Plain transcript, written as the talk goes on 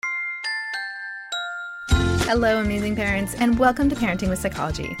Hello, amazing parents, and welcome to Parenting with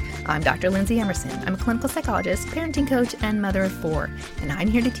Psychology. I'm Dr. Lindsay Emerson. I'm a clinical psychologist, parenting coach, and mother of 4, and I'm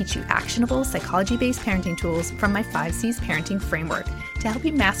here to teach you actionable psychology-based parenting tools from my 5 C's parenting framework to help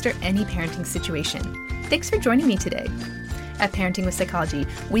you master any parenting situation. Thanks for joining me today. At Parenting with Psychology,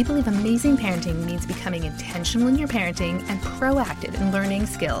 we believe amazing parenting means becoming intentional in your parenting and proactive in learning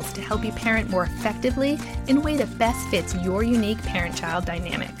skills to help you parent more effectively in a way that best fits your unique parent-child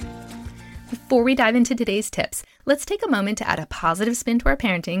dynamic. Before we dive into today's tips, let's take a moment to add a positive spin to our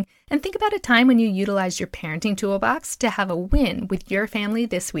parenting and think about a time when you utilized your parenting toolbox to have a win with your family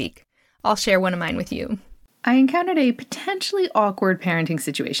this week. I'll share one of mine with you. I encountered a potentially awkward parenting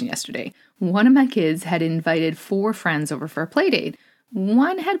situation yesterday. One of my kids had invited 4 friends over for a play date.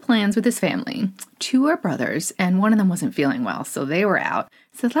 One had plans with his family, 2 are brothers, and one of them wasn't feeling well, so they were out.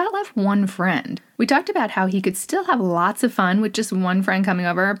 So that left one friend. We talked about how he could still have lots of fun with just one friend coming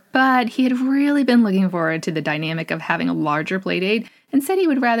over, but he had really been looking forward to the dynamic of having a larger play date and said he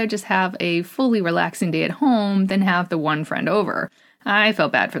would rather just have a fully relaxing day at home than have the one friend over. I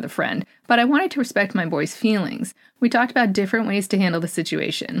felt bad for the friend, but I wanted to respect my boy's feelings. We talked about different ways to handle the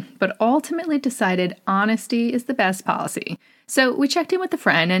situation, but ultimately decided honesty is the best policy. So we checked in with the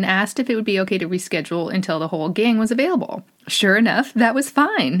friend and asked if it would be okay to reschedule until the whole gang was available. Sure enough, that was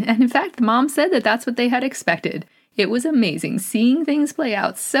fine. And in fact, the mom said that that's what they had expected. It was amazing seeing things play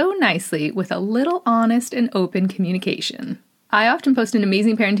out so nicely with a little honest and open communication. I often post an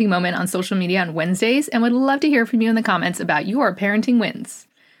amazing parenting moment on social media on Wednesdays and would love to hear from you in the comments about your parenting wins.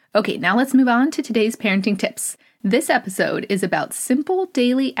 Okay, now let's move on to today's parenting tips. This episode is about simple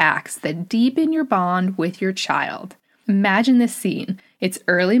daily acts that deepen your bond with your child. Imagine this scene. It's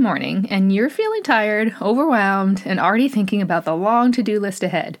early morning and you're feeling tired, overwhelmed, and already thinking about the long to-do list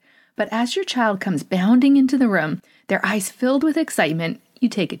ahead. But as your child comes bounding into the room, their eyes filled with excitement, you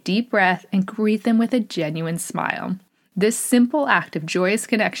take a deep breath and greet them with a genuine smile. This simple act of joyous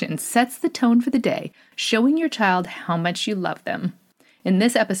connection sets the tone for the day, showing your child how much you love them. In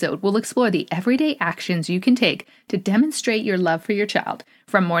this episode, we'll explore the everyday actions you can take to demonstrate your love for your child,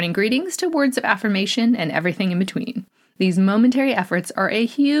 from morning greetings to words of affirmation and everything in between. These momentary efforts are a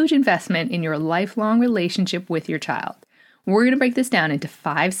huge investment in your lifelong relationship with your child. We're going to break this down into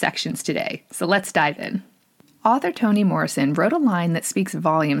 5 sections today, so let's dive in. Author Toni Morrison wrote a line that speaks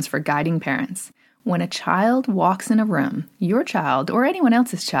volumes for guiding parents. When a child walks in a room, your child or anyone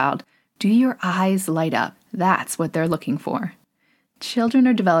else's child, do your eyes light up? That's what they're looking for. Children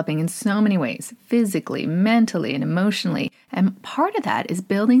are developing in so many ways, physically, mentally, and emotionally, and part of that is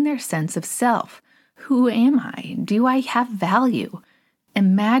building their sense of self. Who am I? Do I have value?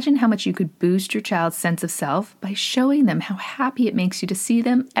 Imagine how much you could boost your child's sense of self by showing them how happy it makes you to see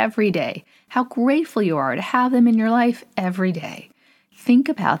them every day, how grateful you are to have them in your life every day. Think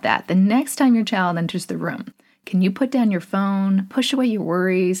about that the next time your child enters the room. Can you put down your phone, push away your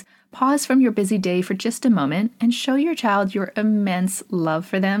worries, pause from your busy day for just a moment, and show your child your immense love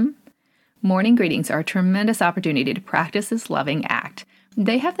for them? Morning greetings are a tremendous opportunity to practice this loving act.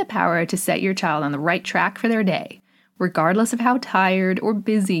 They have the power to set your child on the right track for their day. Regardless of how tired or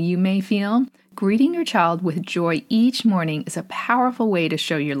busy you may feel, greeting your child with joy each morning is a powerful way to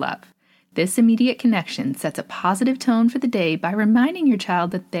show your love. This immediate connection sets a positive tone for the day by reminding your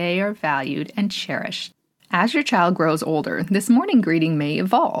child that they are valued and cherished. As your child grows older, this morning greeting may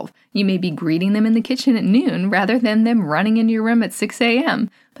evolve. You may be greeting them in the kitchen at noon rather than them running into your room at 6 a.m.,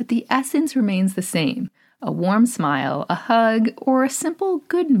 but the essence remains the same. A warm smile, a hug, or a simple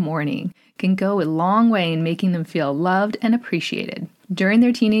good morning can go a long way in making them feel loved and appreciated. During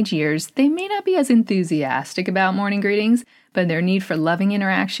their teenage years, they may not be as enthusiastic about morning greetings, but their need for loving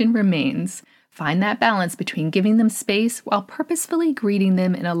interaction remains. Find that balance between giving them space while purposefully greeting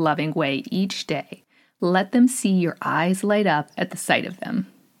them in a loving way each day. Let them see your eyes light up at the sight of them.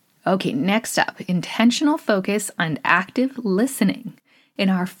 Okay, next up, intentional focus on active listening. In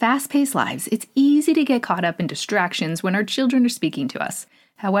our fast-paced lives, it's easy to get caught up in distractions when our children are speaking to us.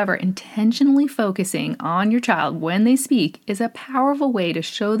 However, intentionally focusing on your child when they speak is a powerful way to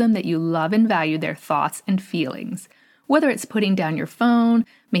show them that you love and value their thoughts and feelings. Whether it's putting down your phone,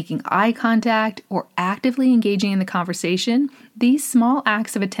 making eye contact, or actively engaging in the conversation, these small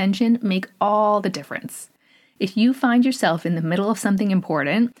acts of attention make all the difference. If you find yourself in the middle of something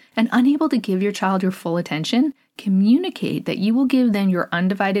important and unable to give your child your full attention, communicate that you will give them your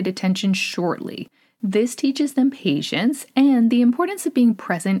undivided attention shortly. This teaches them patience and the importance of being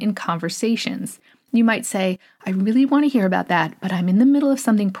present in conversations. You might say, I really want to hear about that, but I'm in the middle of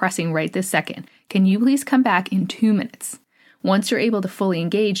something pressing right this second. Can you please come back in 2 minutes? Once you're able to fully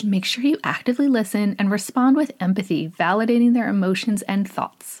engage, make sure you actively listen and respond with empathy, validating their emotions and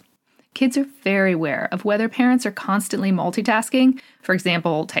thoughts. kids are very aware of whether parents are constantly multitasking, for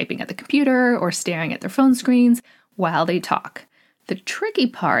example, typing at the computer or staring at their phone screens while they talk. The tricky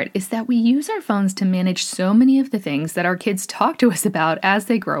part is that we use our phones to manage so many of the things that our kids talk to us about as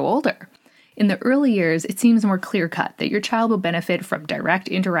they grow older. In the early years, it seems more clear-cut that your child will benefit from direct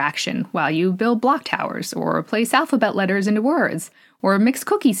interaction while you build block towers, or place alphabet letters into words, or mix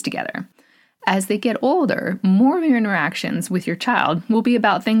cookies together. As they get older, more of your interactions with your child will be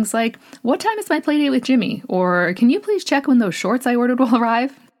about things like, what time is my playdate with Jimmy? Or can you please check when those shorts I ordered will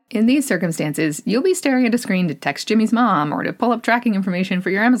arrive? In these circumstances, you'll be staring at a screen to text Jimmy's mom or to pull up tracking information for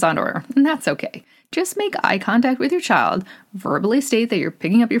your Amazon order, and that's okay. Just make eye contact with your child, verbally state that you're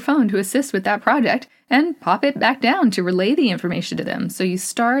picking up your phone to assist with that project, and pop it back down to relay the information to them so you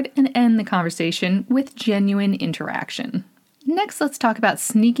start and end the conversation with genuine interaction. Next, let's talk about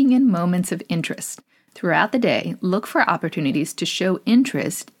sneaking in moments of interest. Throughout the day, look for opportunities to show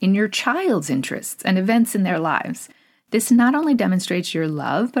interest in your child's interests and events in their lives. This not only demonstrates your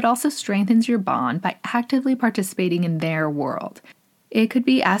love, but also strengthens your bond by actively participating in their world. It could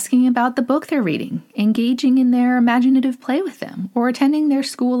be asking about the book they're reading, engaging in their imaginative play with them, or attending their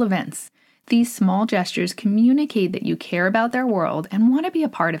school events. These small gestures communicate that you care about their world and want to be a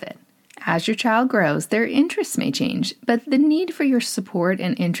part of it. As your child grows, their interests may change, but the need for your support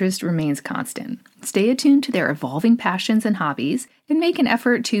and interest remains constant. Stay attuned to their evolving passions and hobbies, and make an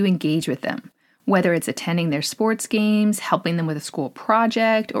effort to engage with them. Whether it's attending their sports games, helping them with a school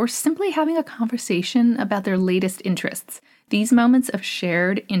project, or simply having a conversation about their latest interests, these moments of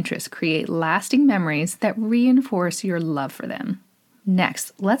shared interest create lasting memories that reinforce your love for them.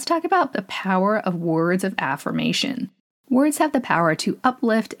 Next, let's talk about the power of words of affirmation. Words have the power to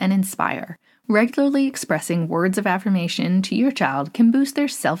uplift and inspire. Regularly expressing words of affirmation to your child can boost their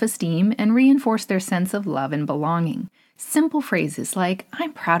self-esteem and reinforce their sense of love and belonging. Simple phrases like,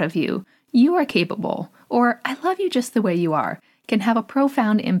 "I'm proud of you," "You are capable," or "I love you just the way you are," can have a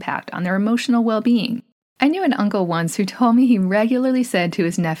profound impact on their emotional well-being. I knew an uncle once who told me he regularly said to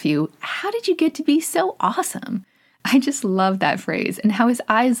his nephew, "How did you get to be so awesome?" I just loved that phrase and how his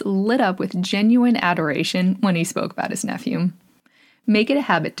eyes lit up with genuine adoration when he spoke about his nephew. Make it a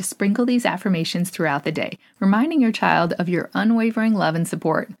habit to sprinkle these affirmations throughout the day, reminding your child of your unwavering love and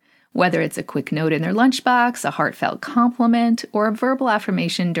support. Whether it's a quick note in their lunchbox, a heartfelt compliment, or a verbal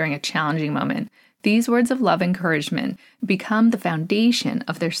affirmation during a challenging moment, these words of love and encouragement become the foundation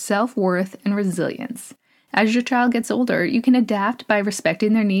of their self-worth and resilience. As your child gets older, you can adapt by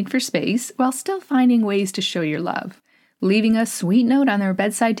respecting their need for space while still finding ways to show your love. Leaving a sweet note on their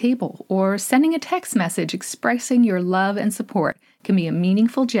bedside table or sending a text message expressing your love and support can be a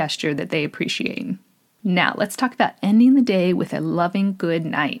meaningful gesture that they appreciate. Now, let's talk about ending the day with a loving good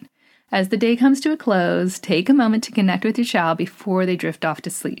night. As the day comes to a close, take a moment to connect with your child before they drift off to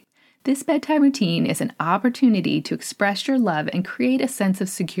sleep. This bedtime routine is an opportunity to express your love and create a sense of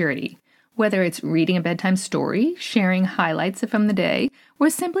security. Whether it's reading a bedtime story, sharing highlights from the day, or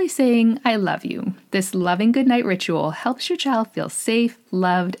simply saying, "I love you," this loving goodnight ritual helps your child feel safe,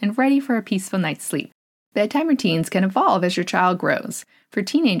 loved, and ready for a peaceful night's sleep. Bedtime routines can evolve as your child grows. For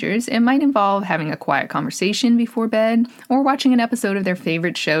teenagers, it might involve having a quiet conversation before bed or watching an episode of their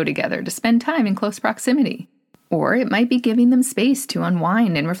favorite show together to spend time in close proximity. Or it might be giving them space to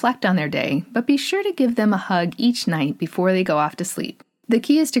unwind and reflect on their day, but be sure to give them a hug each night before they go off to sleep. The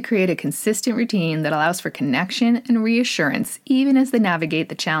key is to create a consistent routine that allows for connection and reassurance even as they navigate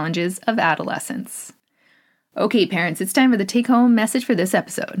the challenges of adolescence. Okay, parents, it's time for the take-home message for this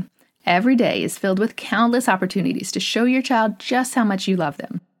episode. Every day is filled with countless opportunities to show your child just how much you love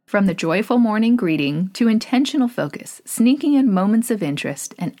them. From the joyful morning greeting to intentional focus, sneaking in moments of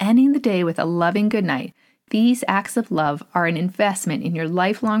interest, and ending the day with a loving goodnight, these acts of love are an investment in your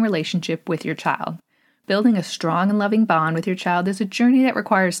lifelong relationship with your child. Building a strong and loving bond with your child is a journey that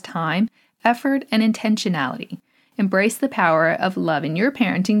requires time, effort, and intentionality. Embrace the power of love in your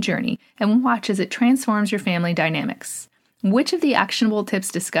parenting journey and watch as it transforms your family dynamics. Which of the actionable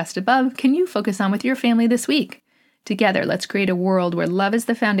tips discussed above can you focus on with your family this week? Together, let's create a world where love is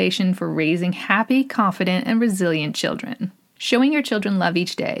the foundation for raising happy, confident, and resilient children. Showing your children love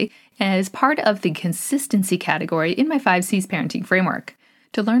each day is part of the consistency category in my 5 C's parenting framework.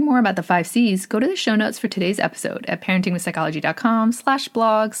 To learn more about the 5 C's, go to the show notes for today's episode at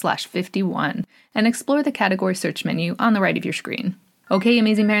parentingwithpsychology.com/blog/51 and explore the category search menu on the right of your screen. Okay,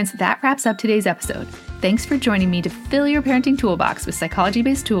 amazing parents, that wraps up today's episode. Thanks for joining me to fill your parenting toolbox with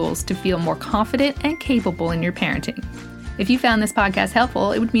psychology-based tools to feel more confident and capable in your parenting. If you found this podcast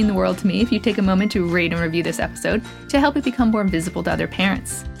helpful, it would mean the world to me if you take a moment to rate and review this episode to help it become more visible to other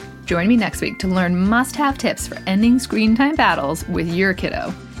parents. Join me next week to learn must-have tips for ending screen time battles with your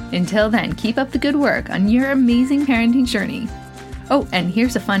kiddo. Until then, keep up the good work on your amazing parenting journey. Oh, and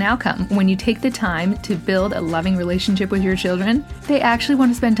here's a fun outcome. When you take the time to build a loving relationship with your children, they actually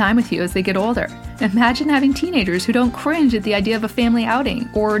want to spend time with you as they get older. Imagine having teenagers who don't cringe at the idea of a family outing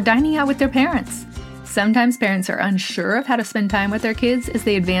or dining out with their parents. Sometimes parents are unsure of how to spend time with their kids as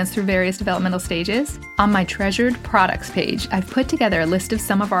they advance through various developmental stages. On my Treasured Products page, I've put together a list of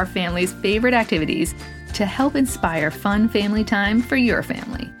some of our family's favorite activities to help inspire fun family time for your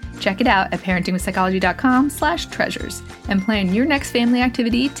family. Check it out at parentingwithpsychology.com/treasures and plan your next family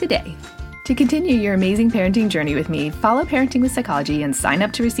activity today. To continue your amazing parenting journey with me, follow Parenting with Psychology and sign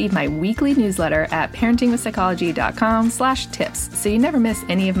up to receive my weekly newsletter at parentingwithpsychology.com/tips so you never miss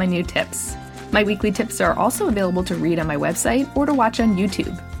any of my new tips. My weekly tips are also available to read on my website or to watch on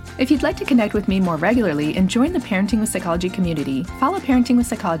YouTube. If you'd like to connect with me more regularly and join the Parenting with Psychology community, follow Parenting with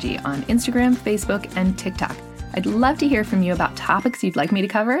Psychology on Instagram, Facebook, and TikTok. I'd love to hear from you about topics you'd like me to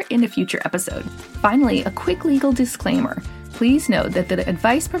cover in a future episode. Finally, a quick legal disclaimer. Please note that the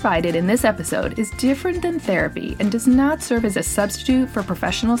advice provided in this episode is different than therapy and does not serve as a substitute for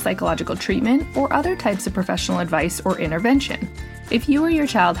professional psychological treatment or other types of professional advice or intervention. If you or your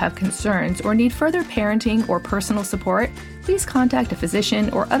child have concerns or need further parenting or personal support, please contact a physician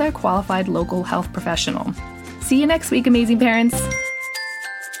or other qualified local health professional. See you next week, amazing parents!